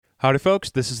Howdy folks,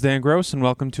 this is Dan Gross and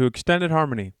welcome to Extended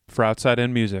Harmony for Outside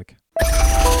In Music.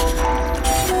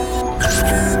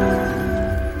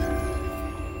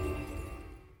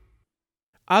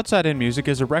 Outside In Music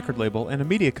is a record label and a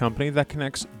media company that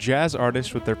connects jazz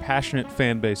artists with their passionate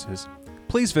fan bases.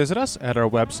 Please visit us at our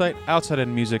website,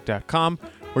 outsideinmusic.com,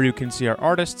 where you can see our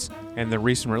artists and their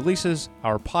recent releases,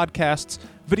 our podcasts,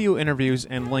 video interviews,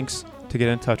 and links to get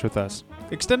in touch with us.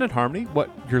 Extended Harmony, what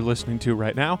you're listening to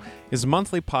right now, is a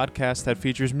monthly podcast that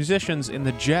features musicians in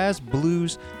the jazz,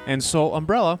 blues, and soul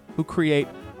umbrella who create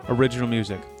original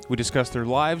music. We discuss their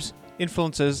lives,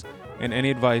 influences, and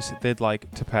any advice they'd like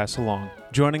to pass along.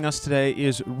 Joining us today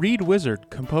is Reed Wizard,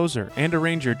 composer, and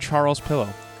arranger Charles Pillow,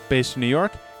 based in New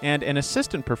York, and an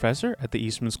assistant professor at the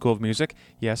Eastman School of Music.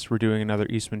 Yes, we're doing another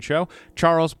Eastman show.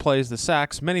 Charles plays the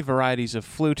sax, many varieties of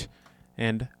flute,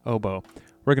 and oboe.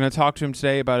 We're going to talk to him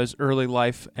today about his early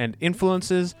life and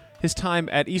influences, his time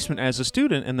at Eastman as a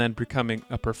student and then becoming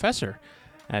a professor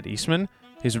at Eastman,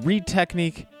 his reed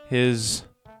technique, his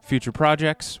future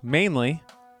projects, mainly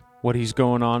what he's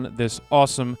going on, this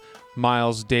awesome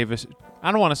Miles Davis,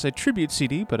 I don't want to say tribute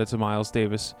CD, but it's a Miles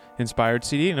Davis inspired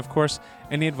CD, and of course,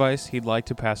 any advice he'd like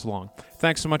to pass along.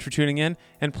 Thanks so much for tuning in,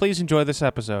 and please enjoy this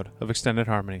episode of Extended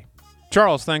Harmony.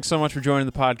 Charles, thanks so much for joining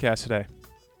the podcast today.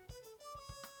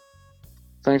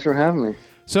 Thanks for having me.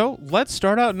 So let's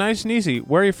start out nice and easy.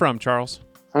 Where are you from, Charles?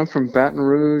 I'm from Baton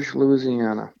Rouge,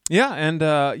 Louisiana. Yeah, and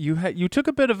you took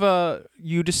a bit of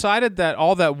you decided that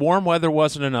all that warm weather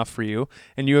wasn't enough for you,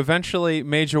 and you eventually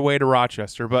made your way to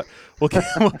Rochester. But we'll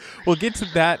get to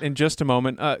that in just a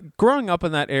moment. Growing up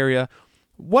in that area,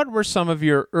 what were some of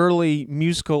your early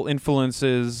musical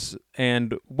influences,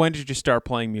 and when did you start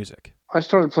playing music? I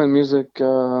started playing music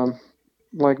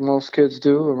like most kids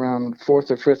do, around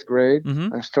 4th or 5th grade.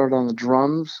 Mm-hmm. I started on the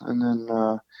drums, and then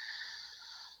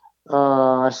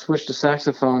I switched to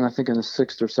saxophone, I think, in the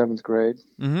 6th or 7th grade.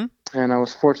 Mm-hmm. And I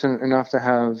was fortunate enough to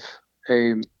have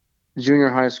a junior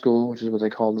high school, which is what they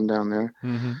called them down there,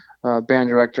 Mm-hmm. Band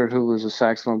director who was a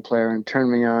saxophone player and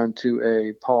turned me on to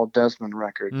a Paul Desmond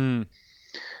record. Mm.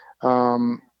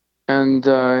 And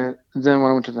then when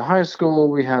I went to the high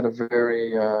school, we had a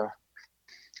very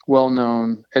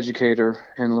well-known educator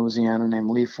in Louisiana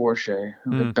named Lee Forshey,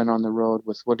 who had been on the road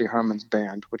with Woody Herman's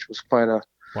band, which was quite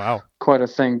a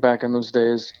thing back in those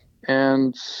days.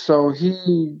 And so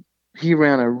he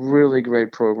ran a really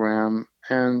great program,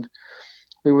 and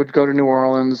we would go to New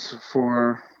Orleans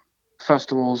for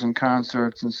festivals and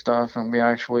concerts and stuff, and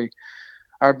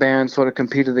our band sort of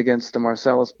competed against the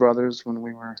Marcellus Brothers when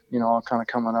we were, all kind of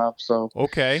coming up. So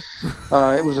Okay.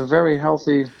 It was a very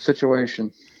healthy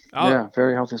situation. Oh. Yeah,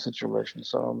 very healthy situation.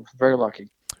 So I'm very lucky.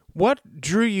 What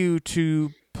drew you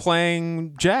to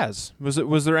playing jazz?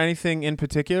 Was there anything in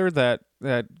particular that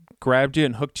grabbed you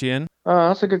and hooked you in?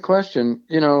 That's a good question.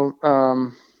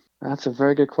 That's a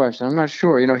very good question. I'm not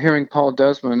sure. Hearing Paul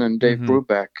Desmond and Dave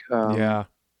Brubeck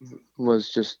was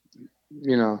just,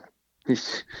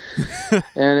 he's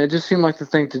and it just seemed like the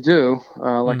thing to do.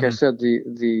 Like I said, the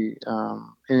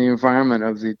in the environment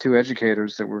of the two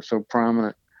educators that were so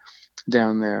prominent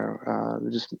down there,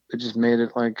 it just made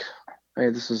it like, hey,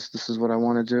 this is what I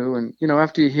want to do. And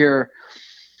after I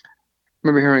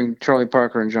remember hearing Charlie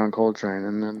Parker and John Coltrane,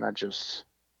 and then that just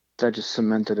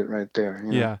cemented it right there.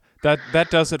 Yeah, that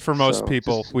does it for most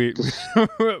people.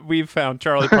 We've found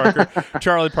Charlie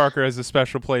Parker has a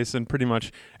special place in pretty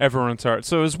much everyone's heart.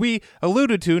 So as we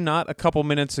alluded to not a couple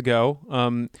minutes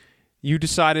ago, you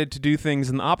decided to do things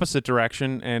in the opposite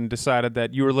direction and decided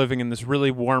that you were living in this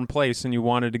really warm place and you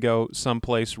wanted to go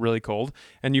someplace really cold.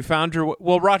 And you found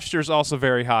Rochester's also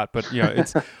very hot, but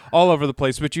it's all over the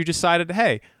place. But you decided,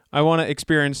 hey, I want to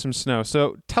experience some snow.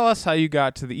 So tell us how you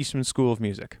got to the Eastman School of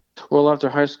Music. Well, after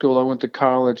high school, I went to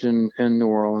college in New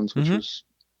Orleans, which was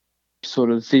sort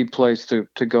of the place to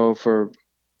go for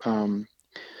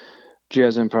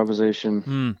jazz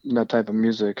improvisation, that type of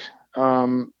music.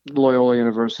 Loyola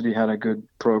University had a good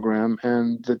program,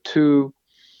 and the 2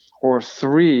 or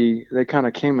 3, they kind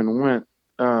of came and went.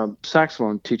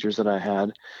 Saxophone teachers that I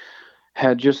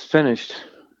had just finished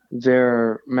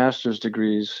their master's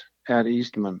degrees at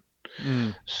Eastman.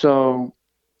 So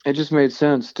it just made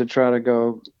sense to try to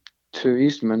go to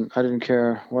Eastman. I didn't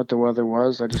care what the weather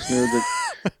was. I just knew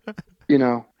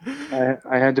that,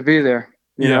 I had to be there,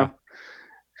 you know?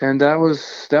 And that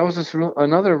was just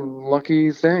another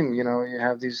lucky thing. You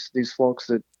have these folks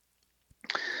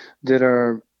that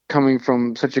are coming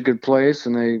from such a good place,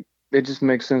 and it just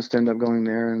makes sense to end up going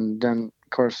there. And then, of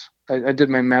course, I did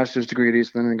my master's degree at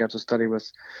Eastman and got to study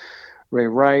with Ray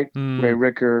Wright, Ray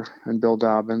Ricker, and Bill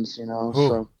Dobbins.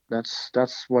 So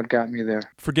That's what got me there.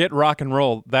 Forget rock and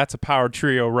roll. That's a power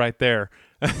trio right there.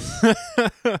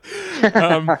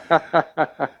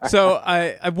 So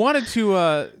I wanted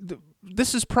to.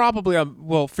 This is probably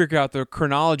we'll figure out the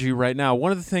chronology right now.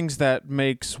 One of the things that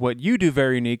makes what you do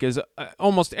very unique is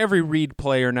almost every reed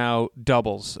player now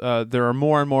doubles. There are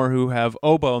more and more who have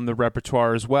oboe in the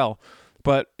repertoire as well.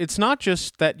 But it's not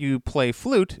just that you play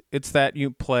flute, it's that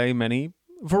you play many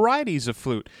varieties of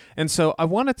flute. And so I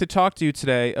wanted to talk to you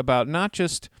today about not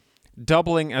just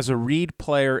doubling as a reed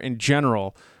player in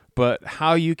general, but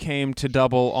how you came to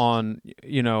double on,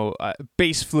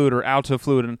 bass flute or alto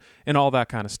flute and all that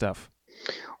kind of stuff.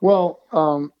 Well,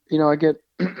 I get,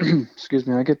 excuse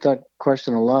me, I get that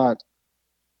question a lot,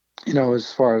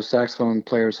 as far as saxophone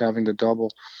players having to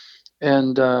double.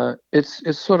 And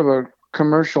it's sort of a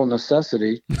commercial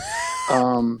necessity.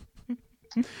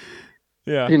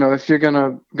 Yeah. If you're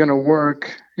gonna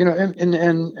work,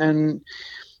 and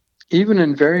even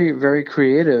in very, very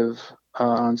creative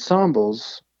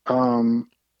ensembles,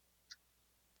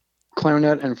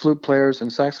 clarinet and flute players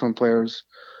and saxophone players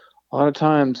a lot of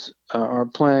times are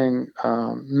playing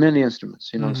many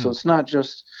instruments, Mm-hmm. So it's not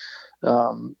just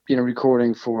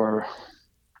recording for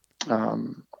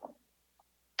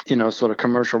sort of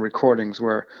commercial recordings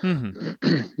where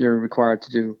mm-hmm. you're required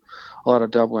to do a lot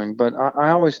of doubling. But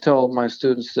I always tell my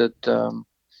students that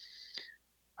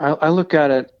I look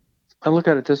at it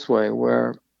this way,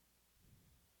 where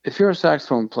if you're a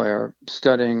saxophone player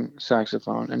studying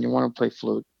saxophone and you want to play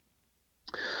flute,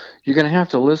 you're going to have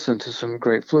to listen to some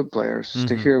great flute players mm-hmm.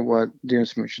 to hear what the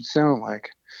instrument should sound like.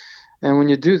 And when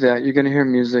you do that, you're going to hear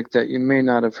music that you may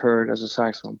not have heard as a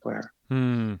saxophone player,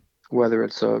 whether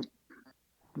it's a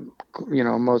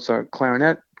Mozart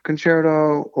clarinet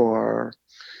concerto or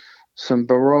some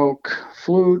Baroque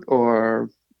flute or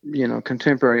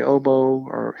contemporary oboe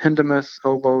or Hindemith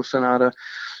oboe sonata.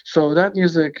 So that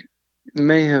music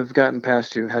may have gotten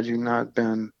past you had you not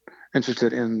been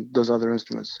interested in those other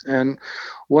instruments. And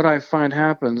what I find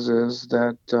happens is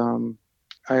that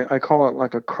I call it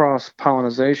like a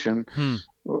cross-pollinization,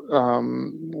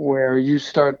 where you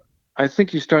start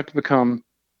to become,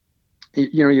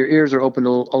 your ears are opened a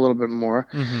little bit more,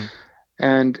 mm-hmm.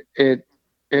 and it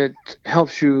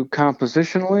helps you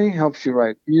compositionally, helps you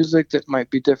write music that might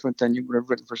be different than you would have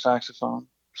written for saxophone.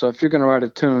 So if you're going to write a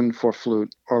tune for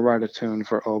flute or write a tune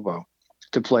for oboe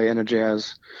to play in a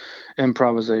jazz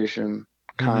improvisation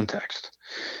context,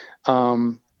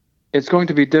 it's going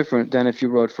to be different than if you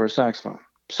wrote for a saxophone.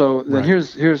 So then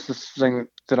here's the thing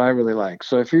that I really like.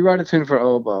 So if you write a tune for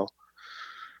oboe,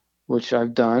 which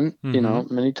I've done,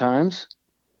 many times,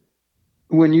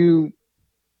 when you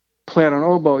play it on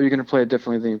oboe, you're going to play it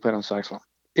differently than you play it on saxophone.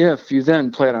 If you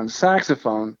then play it on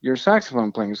saxophone, your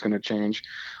saxophone playing is going to change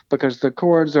because the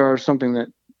chords are something that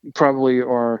probably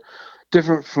are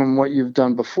different from what you've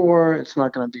done before. It's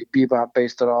not going to be bebop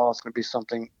based at all. It's going to be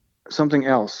something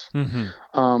else.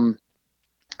 Mm-hmm.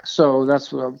 So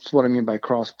that's what I mean by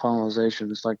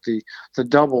cross-pollinization. It's like the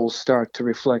doubles start to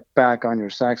reflect back on your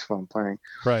saxophone playing.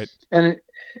 Right. And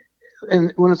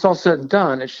when it's all said and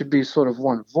done, it should be sort of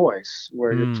one voice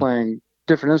where you're playing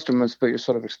different instruments, but you're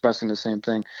sort of expressing the same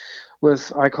thing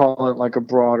with, I call it like a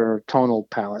broader tonal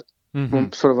palette,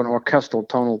 sort of an orchestral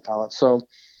tonal palette. So,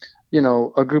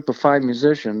 a group of 5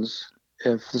 musicians,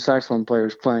 if the saxophone player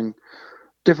is playing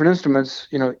different instruments,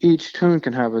 each tune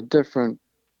can have a different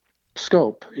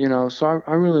scope, so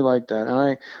I really like that.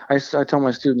 And I tell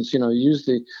my students, use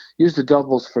the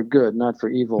doubles for good, not for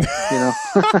evil,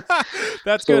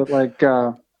 That's so good. Like,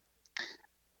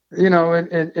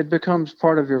 it becomes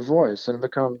part of your voice and it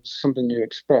becomes something you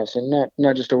express and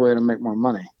not just a way to make more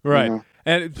money. Right.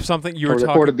 And it's something you were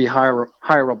or to be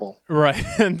hireable. Right.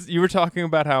 And you were talking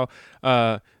about how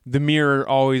the mirror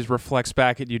always reflects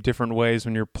back at you different ways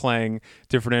when you're playing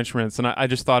different instruments. And I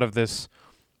just thought of this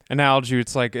analogy.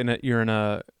 It's like you're in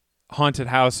a haunted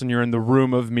house and you're in the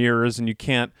room of mirrors and you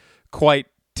can't quite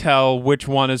tell which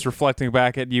one is reflecting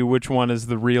back at you, which one is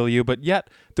the real you, but yet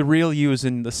the real you is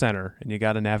in the center and you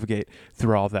got to navigate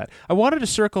through all that. I wanted to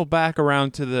circle back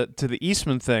around to the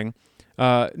Eastman thing.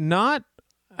 Not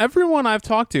everyone I've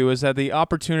talked to has had the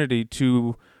opportunity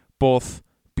to both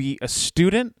be a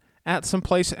student at some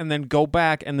place and then go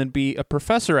back and then be a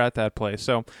professor at that place.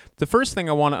 So the first thing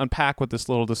I want to unpack with this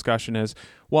little discussion is,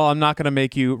 while I'm not going to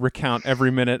make you recount every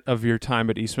minute of your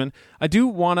time at Eastman, I do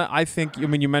want to,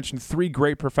 you mentioned 3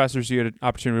 great professors you had an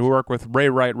opportunity to work with, Ray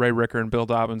Wright, Ray Ricker, and Bill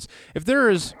Dobbins. If there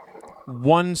is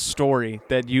one story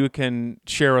that you can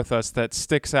share with us that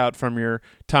sticks out from your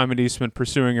time at Eastman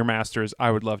pursuing your master's,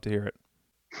 I would love to hear it.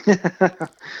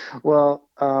 Well,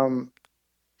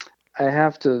 I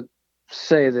have to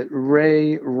say that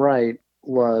Ray Wright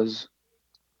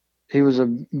he was a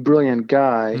brilliant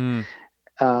guy in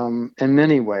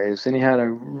many ways, and he had a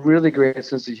really great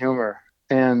sense of humor.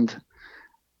 And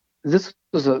this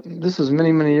was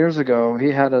many years ago.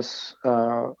 He had us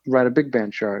write a big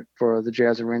band chart for the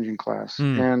jazz arranging class,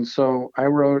 and so I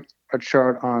wrote a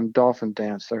chart on Dolphin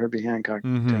Dance, the Herbie Hancock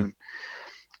tune.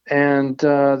 And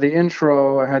the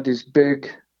intro, I had these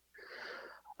big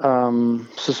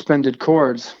suspended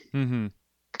chords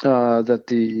that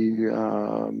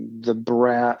the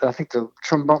brass, I think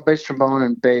the bass trombone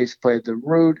and bass played the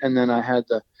root, and then I had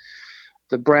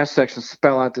the brass section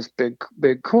spell out this big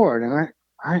chord, and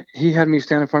he had me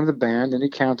stand in front of the band, and he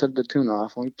counted the tune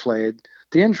off, and we played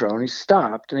the intro, and he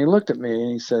stopped, and he looked at me,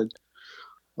 and he said,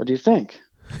 "What do you think?"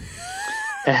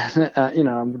 And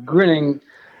I'm grinning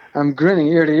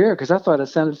ear to ear because I thought it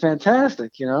sounded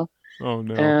fantastic, Oh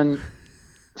no! And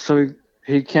so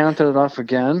he counted it off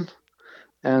again,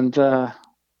 and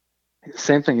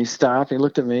same thing. He stopped. He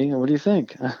looked at me, and what do you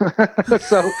think?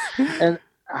 So, and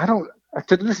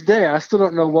to this day, I still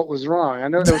don't know what was wrong. I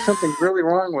know there was something really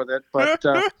wrong with it, but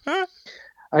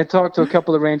I talked to a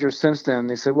couple of arrangers since then.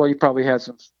 They said, "Well, you probably had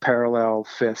some parallel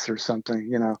fifths or something,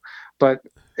 But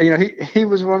he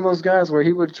was one of those guys where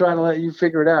he would try to let you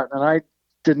figure it out, and I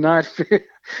did not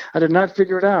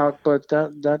figure it out. But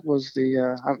that was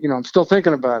the I'm still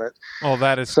thinking about it. Oh,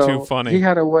 that is too funny. He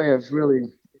had a way of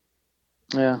really.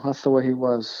 Yeah, that's the way he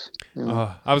was.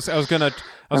 I was gonna.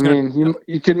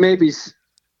 You could maybe.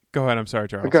 Go ahead. I'm sorry,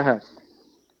 Charles. Go ahead.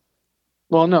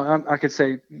 Well, no, I could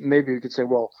say maybe you could say,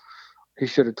 well, he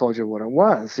should have told you what it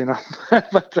was,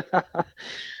 But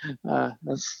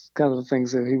that's kind of the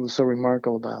things that he was so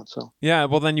remarkable about. So. Yeah,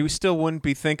 well, then you still wouldn't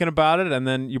be thinking about it, and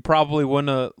then you probably wouldn't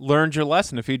have learned your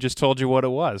lesson if he just told you what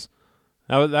it was.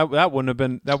 That wouldn't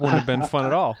have been fun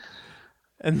at all.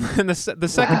 And then the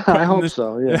second part, I hope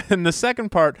so, yeah. And the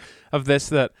second part of this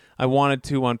that I wanted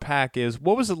to unpack is,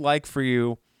 what was it like for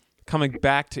you coming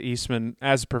back to Eastman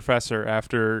as a professor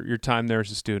after your time there as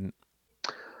a student?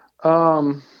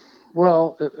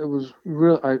 Well, it was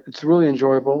it's really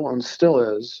enjoyable, and still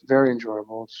is very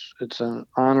enjoyable. It's an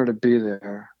honor to be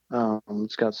there.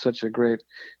 It's got such a great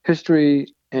history,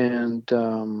 and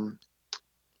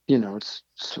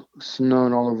it's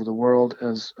known all over the world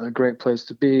as a great place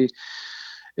to be.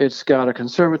 It's got a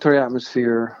conservatory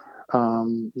atmosphere.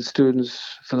 The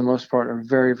students, for the most part, are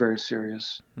very, very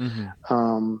serious.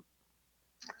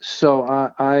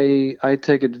 So I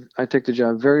take the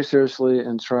job very seriously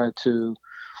and try to,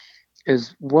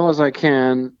 as well as I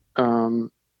can,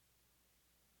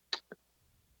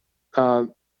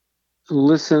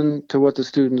 listen to what the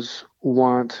students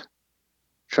want,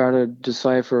 try to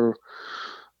decipher,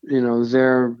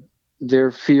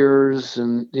 their fears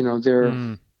and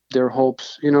their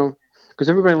hopes, because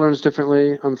everybody learns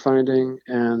differently, I'm finding,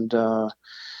 and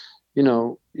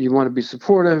you want to be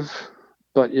supportive,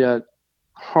 but yet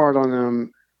hard on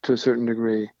them to a certain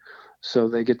degree, so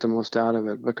they get the most out of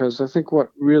it. Because I think what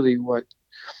you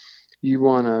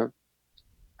want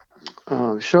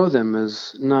to show them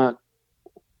is not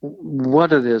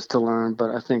what it is to learn, but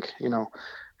I think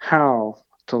how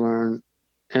to learn,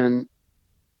 and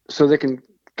so they can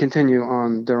continue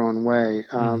on their own way.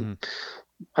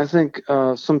 I think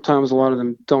sometimes a lot of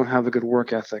them don't have a good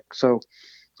work ethic,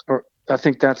 or I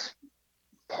think that's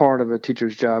part of a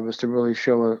teacher's job, is to really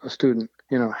show a student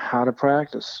how to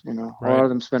practice. Right. A lot of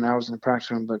them spend hours in the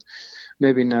practice room, but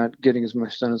maybe not getting as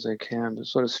much done as they can, to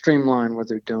sort of streamline what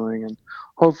they're doing and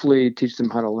hopefully teach them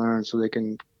how to learn so they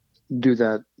can do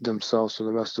that themselves for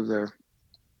the rest of their,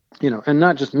 and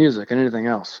not just music and anything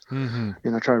else. Try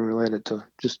to relate it to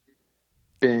just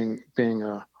being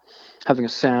having a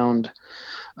sound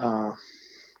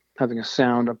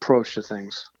approach to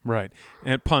things. Right.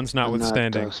 And puns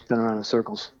notwithstanding. Not spin around in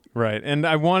circles. Right. And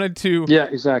I wanted to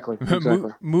exactly.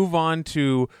 move on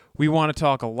to, we want to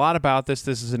talk a lot about this.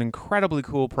 This is an incredibly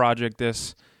cool project,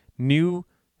 this new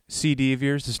CD of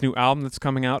yours, this new album that's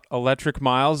coming out, Electric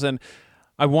Miles. And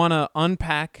I want to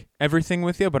unpack everything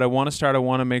with you, but I want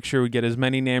to make sure we get as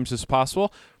many names as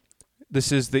possible.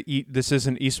 This is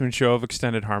an Eastman show of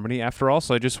extended harmony, after all,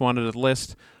 so I just wanted to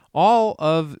list all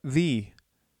of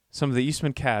some of the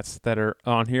Eastman cats that are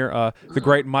on here. The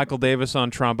great Michael Davis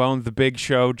on trombone, The Big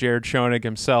Show, Jared Schoenig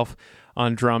himself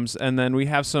on drums, and then we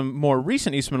have some more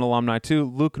recent Eastman alumni too,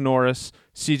 Luke Norris,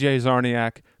 C.J.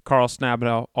 Zarniak, Carl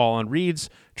Snabel, all on reeds,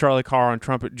 Charlie Carr on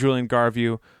trumpet, Julian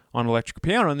Garview on electric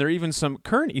piano, and there are even some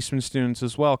current Eastman students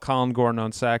as well, Colin Gordon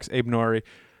on sax, Abe Norrie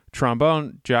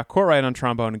trombone, Jack Corright on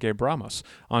trombone, and Gabe Ramos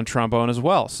on trombone as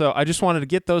well. So I just wanted to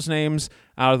get those names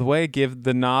out of the way, give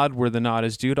the nod where the nod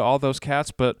is due to all those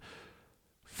cats. But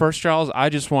First, Charles, I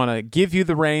just want to give you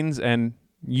the reins and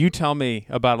you tell me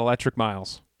about Electric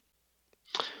Miles.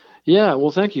 Yeah,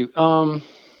 well, thank you.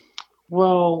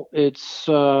 Well, it's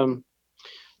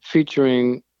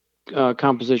featuring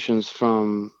compositions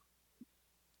from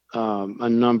a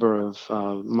number of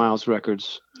Miles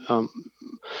records.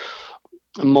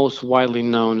 Most widely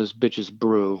known as Bitches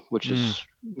Brew, which is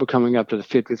we're coming up to the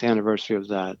 50th anniversary of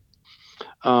that.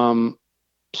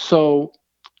 So,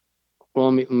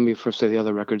 well, let me first say the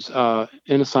other records.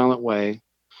 In a Silent Way,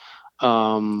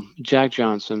 Jack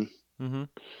Johnson,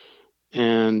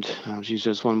 and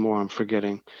there's one more I'm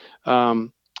forgetting.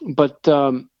 But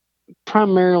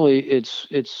primarily it's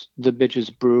the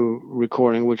Bitches Brew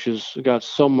recording, which has got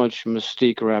so much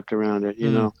mystique wrapped around it,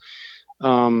 you know.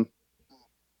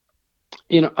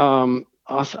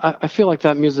 I feel like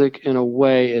that music in a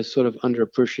way is sort of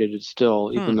underappreciated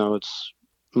still, even though it's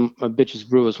Bitches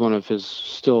Brew is one of his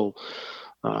still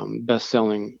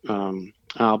best-selling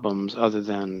albums, other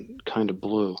than Kind of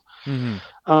Blue.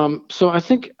 So I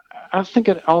think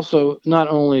it also not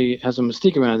only has a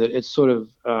mystique around it, it's sort of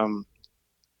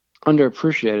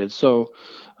underappreciated. So,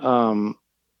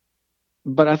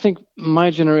 but I think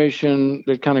my generation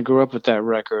that kind of grew up with that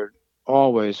record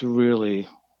always really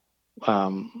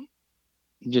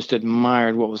just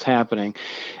admired what was happening.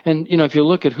 And if you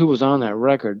look at who was on that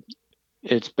record,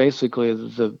 it's basically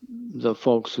the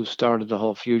folks who started the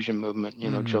whole fusion movement.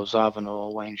 Joe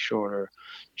Zawinul, Wayne Shorter,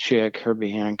 Chick,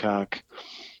 Herbie Hancock,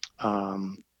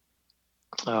 the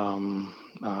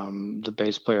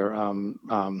bass player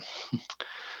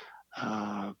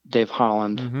Dave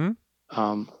Holland,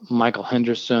 Michael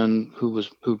Henderson, who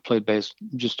played bass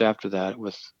just after that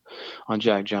on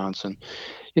Jack Johnson.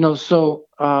 So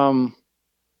I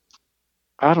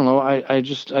don't know. I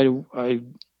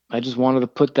just wanted to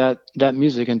put that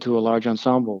music into a large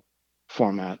ensemble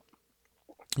format.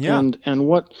 Yeah. And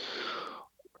what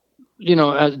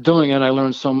as doing it, I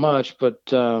learned so much. But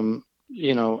I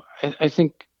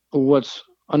think what's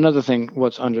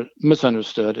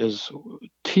misunderstood is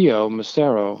Tio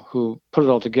Macero, who put it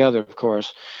all together, of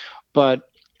course. But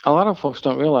a lot of folks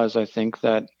don't realize, I think,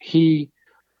 that he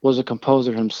was a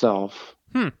composer himself.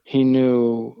 He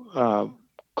knew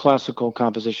classical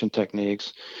composition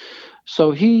techniques.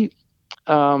 So he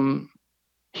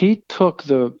took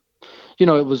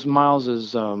it was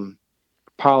Miles's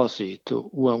policy to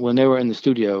when they were in the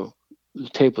studio, the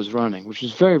tape was running, which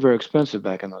was very, very expensive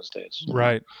back in those days.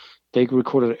 Right. They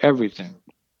recorded everything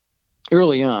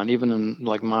early on, even in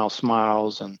like Miles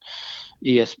Smiles and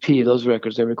ESP, those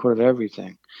records, they recorded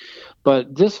everything.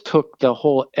 But this took the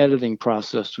whole editing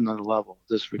process to another level,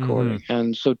 this recording.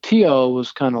 And so Tio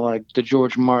was kind of like the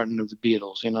George Martin of the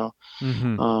Beatles,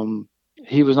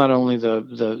 he was not only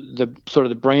the sort of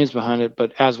the brains behind it,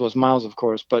 but as was Miles, of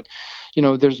course. But,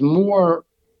 there's more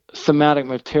thematic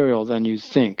material than you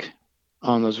think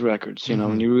on those records,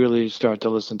 when you really start to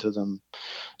listen to them.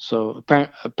 So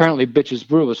apparently Bitches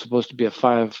Brew was supposed to be a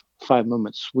five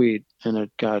movement suite, and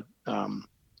it got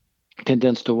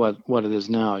condensed to what it is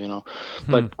now,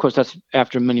 but of course that's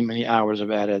after many, many hours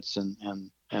of edits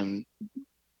and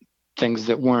things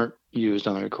that weren't used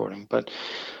on the recording. But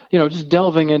just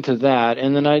delving into that,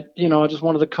 and then I just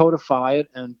wanted to codify it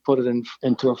and put it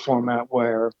into a format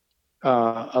where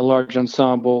a large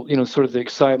ensemble, sort of the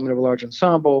excitement of a large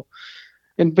ensemble,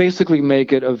 and basically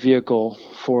make it a vehicle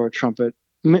for a trumpet,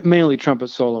 mainly trumpet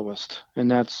soloist, and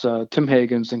that's Tim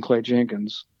Higgins and Clay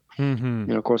Jenkins.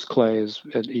 Of course, Clay is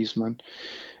at Eastman,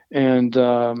 and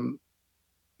I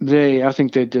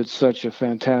think they did such a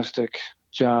fantastic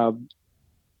job,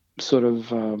 sort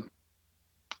of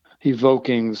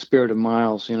evoking the spirit of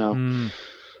Miles.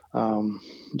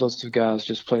 Those two guys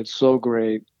just played so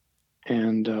great,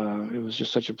 and it was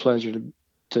just such a pleasure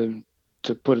to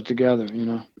put it together.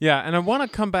 Yeah, and I want to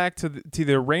come back to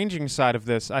the arranging side of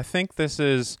this. I think this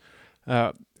is.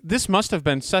 This must have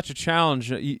been such a challenge.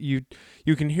 You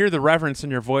can hear the reverence in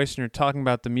your voice, and you're talking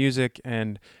about the music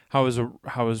and how it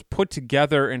was put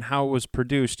together and how it was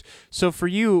produced. So for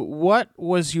you, what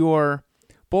was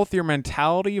both your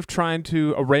mentality of trying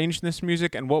to arrange this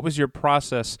music, and what was your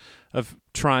process of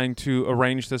trying to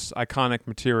arrange this iconic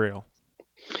material?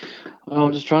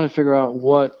 I'm just trying to figure out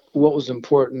what was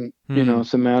important,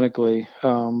 thematically.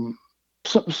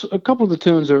 So a couple of the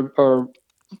tunes are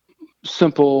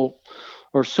simple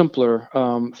or simpler.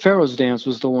 Pharaoh's Dance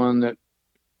was the one that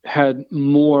had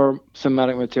more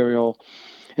thematic material.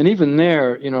 And even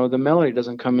there, the melody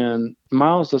doesn't come in.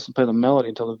 Miles doesn't play the melody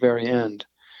until the very end.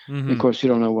 Of course, you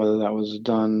don't know whether that was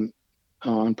done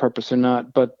on purpose or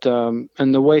not. But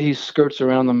and the way he skirts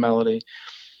around the melody,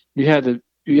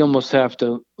 you almost have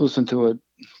to listen to it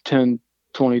 10,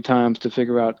 20 times to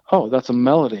figure out, oh, that's a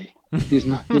melody. He's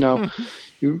not,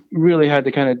 you really had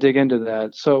to kind of dig into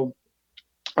that. So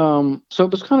so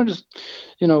it was kind of just,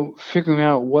 figuring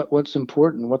out what's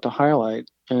important, what to highlight,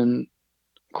 and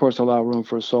of course allow room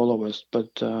for a soloist.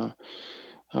 But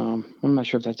I'm not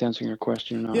sure if that's answering your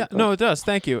question or not. Yeah, but. no, it does.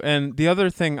 Thank you. And the other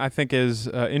thing I think is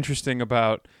interesting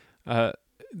about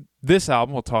this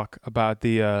album, we'll talk about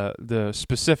the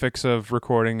specifics of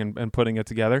recording and putting it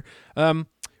together.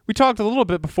 We talked a little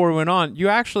bit before we went on. You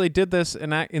actually did this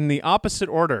in the opposite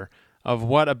order of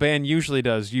what a band usually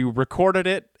does. You recorded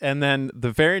it, and then the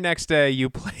very next day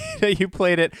you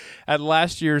played it at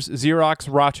last year's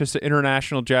Xerox Rochester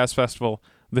International Jazz Festival.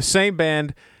 The same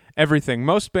band, everything.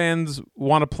 Most bands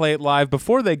want to play it live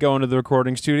before they go into the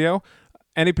recording studio.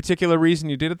 Any particular reason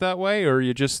you did it that way, or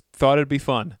you just thought it'd be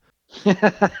fun?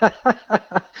 I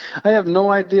have no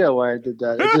idea why I did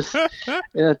that.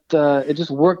 It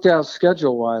just worked out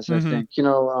schedule wise. I think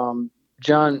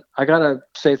John. I gotta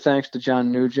say thanks to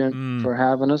John Nugent for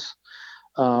having us.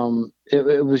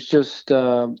 It was just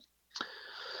a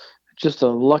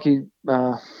lucky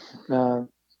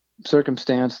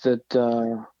circumstance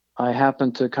that I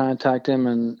happened to contact him,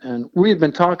 and we had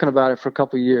been talking about it for a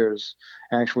couple of years.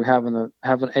 Actually, having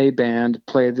a band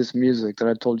play this music that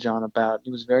I told John about.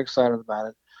 He was very excited about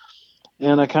it,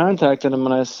 and I contacted him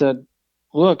and I said,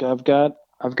 "Look, I've got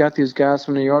these guys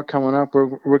from New York coming up.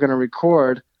 We're going to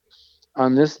record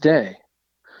on this day."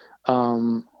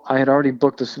 I had already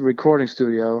booked this recording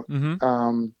studio,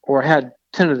 or had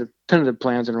tentative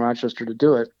plans in Rochester to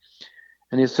do it,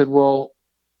 and he said, "Well,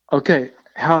 okay,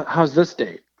 how's this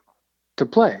date to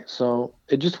play?" So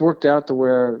it just worked out to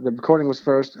where the recording was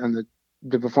first and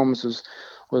the performance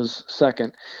was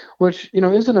second, which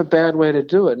isn't a bad way to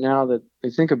do it now that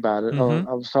I think about it.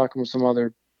 I was talking with some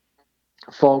other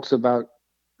folks about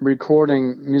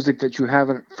recording music that you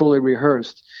haven't fully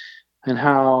rehearsed, and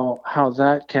how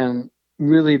that can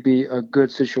really be a good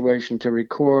situation to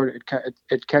record.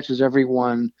 It catches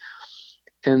everyone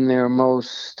in their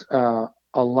most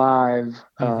alive,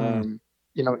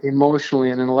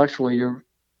 emotionally and intellectually.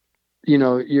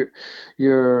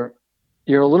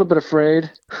 You're a little bit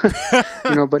afraid,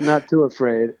 but not too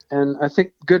afraid. And I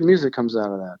think good music comes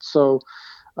out of that. So,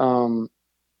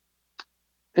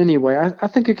 anyway, I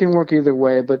think it can work either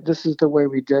way, but this is the way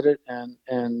we did it.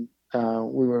 And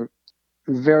we were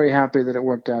very happy that it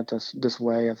worked out this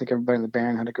way. I think everybody in the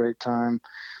band had a great time.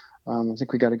 I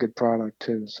think we got a good product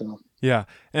too. So. Yeah,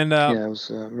 and it was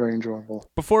very enjoyable.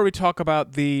 Before we talk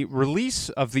about the release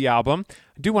of the album,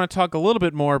 I do want to talk a little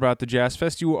bit more about the Jazz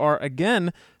Fest. You are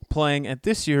again playing at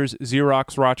this year's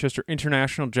Xerox Rochester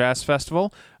International Jazz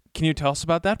Festival. Can you tell us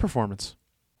about that performance?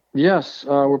 Yes,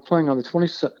 we're playing on the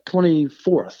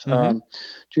 24th,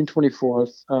 June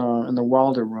 24th, in the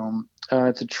Wilder Room.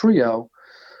 It's a trio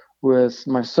with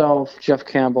myself, Jeff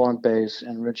Campbell on bass,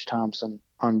 and Rich Thompson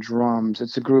on drums.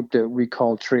 It's a group that we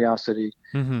call Triosity.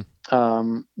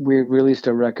 We released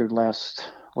a record last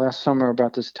summer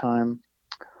about this time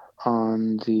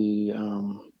on the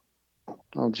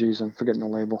I'm forgetting the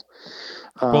label.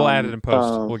 We'll add it in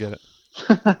post. We'll get it.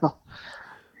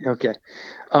 Okay.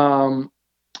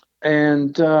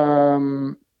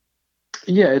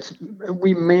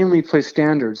 We mainly play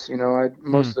standards.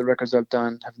 Most of the records I've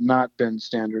done have not been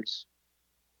standards.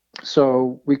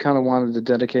 So we kind of wanted to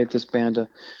dedicate this band to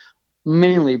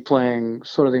mainly playing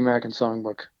sort of the American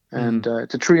Songbook. And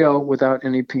it's a trio without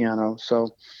any piano.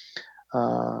 So,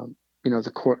 the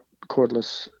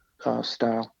cordless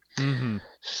style.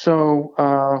 So,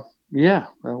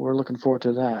 we're looking forward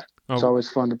to that. It's always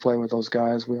fun to play with those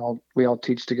guys. We all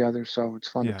teach together, so it's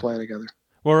fun to play together.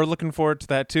 Well, we're looking forward to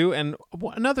that too. And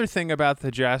another thing about the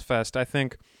Jazz Fest, I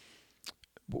think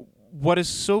what is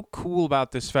so cool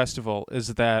about this festival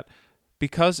is that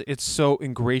because it's so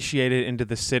ingratiated into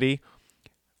the city,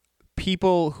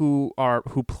 people who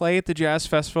play at the Jazz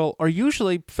Festival are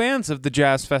usually fans of the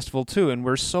Jazz Festival too. And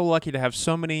we're so lucky to have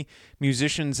so many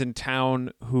musicians in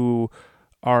town who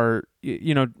are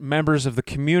members of the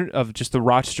community, of just the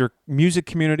Rochester music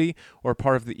community or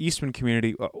part of the Eastman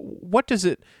community. What does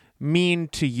it mean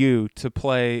to you to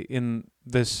play in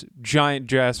this giant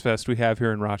jazz fest we have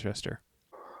here in Rochester?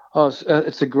 Oh,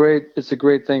 it's a great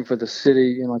thing for the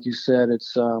city, and like you said,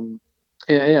 it's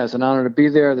it's an honor to be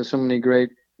there. There's so many great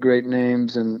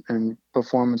names and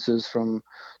performances from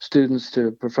students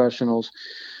to professionals.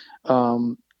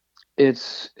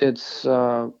 It's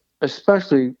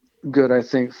especially good, I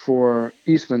think, for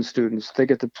Eastman students. They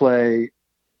get to play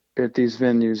at these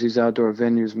venues, these outdoor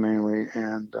venues mainly,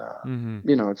 and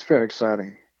it's very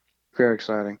exciting,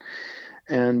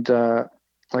 and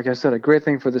like I said, a great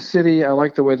thing for the city. I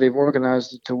like the way they've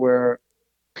organized it to where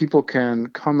people can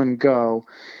come and go,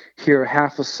 hear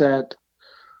half a set,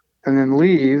 and then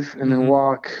leave, and then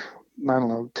walk, I don't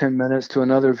know, 10 minutes to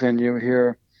another venue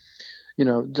here.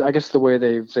 I guess the way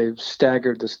they've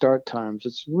staggered the start times,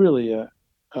 it's really a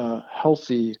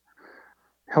healthy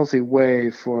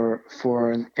way for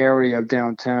an area of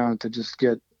downtown to just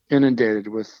get inundated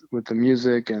with the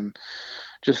music and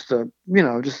just the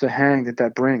hang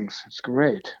that brings. It's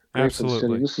great. Absolutely. For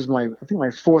the city. This is I think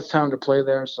my fourth time to play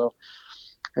there. So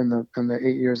in the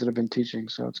 8 years that I've been teaching.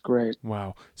 So it's great.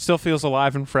 Wow. Still feels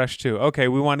alive and fresh too. Okay.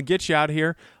 We want to get you out of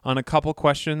here on a couple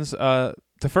questions. The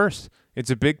first, it's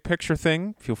a big picture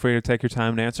thing. Feel free to take your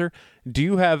time and answer. Do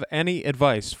you have any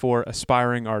advice for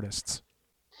aspiring artists?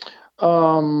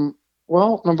 Well,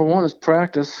 number one is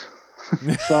practice.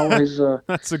 It's always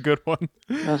that's a good one.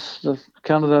 That's the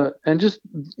kind of and just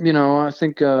I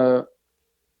think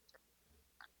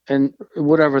and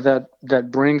whatever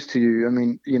that brings to you. I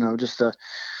mean, just that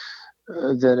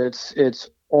it's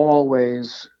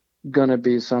always gonna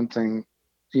be something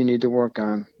you need to work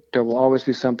on. There will always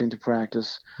be something to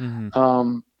practice,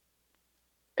 and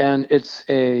it's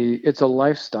a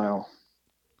lifestyle.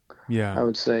 Yeah, I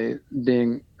would say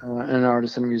being an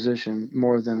artist and a musician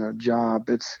more than a job.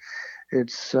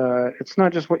 It's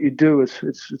not just what you do.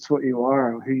 It's what you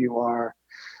are, who you are.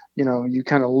 You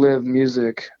kind of live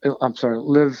music. I'm sorry,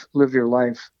 live your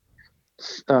life.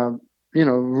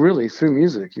 Really through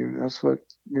music. That's what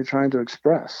you're trying to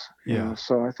express.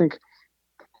 So I think,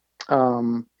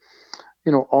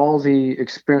 all the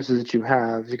experiences that you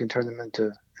have, you can turn them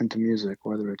into music.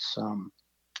 Whether it's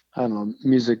I don't know,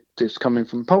 music that's coming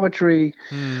from poetry,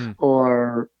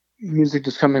 or music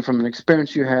that's coming from an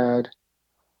experience you had,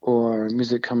 or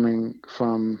music coming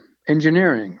from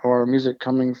engineering, or music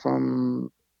coming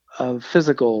from a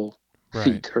physical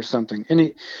feat or something.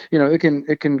 It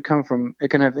can come from, it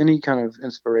can have any kind of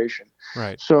inspiration.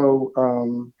 Right. So,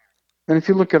 and if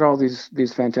you look at all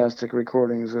these fantastic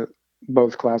recordings,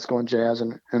 both classical and jazz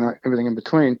and everything in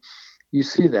between, you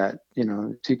see that,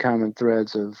 see common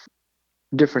threads of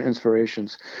different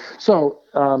inspirations. So,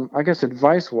 I guess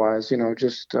advice-wise,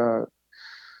 just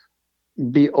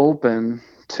be open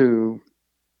to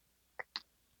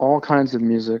all kinds of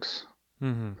musics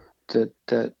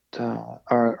that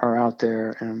are out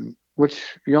there, and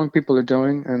which young people are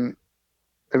doing, and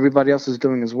everybody else is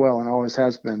doing as well, and always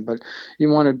has been. But you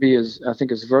want to be as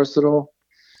versatile,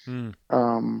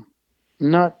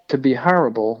 not to be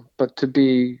horrible, but to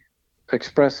be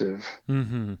expressive,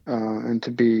 and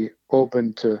to be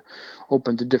open to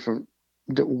different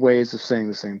ways of saying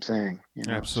the same thing.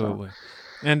 Absolutely. So,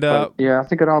 and I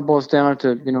think it all boils down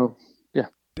to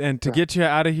And to get you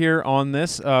out of here on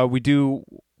this,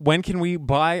 when can we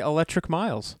buy Electric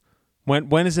Miles?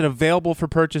 When is it available for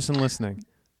purchase and listening?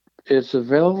 It's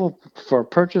available for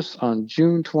purchase on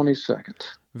June 22nd.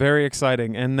 Very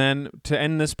exciting. And then to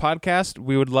end this podcast,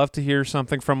 we would love to hear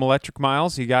something from Electric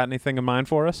Miles. You got anything in mind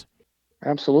for us?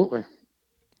 Absolutely.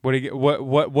 What do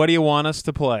you want us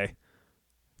to play?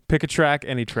 Pick a track,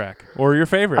 any track, or your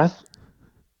favorite.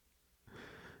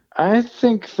 I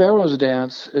think Pharaoh's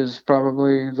Dance is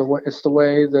probably the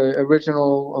way the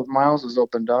original of Miles is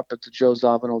opened up. It's a Joe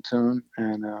Zawinul tune,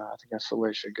 and I think that's the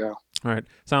way it should go. All right.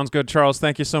 Sounds good. Charles,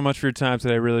 thank you so much for your time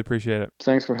today. I really appreciate it.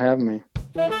 Thanks for having me.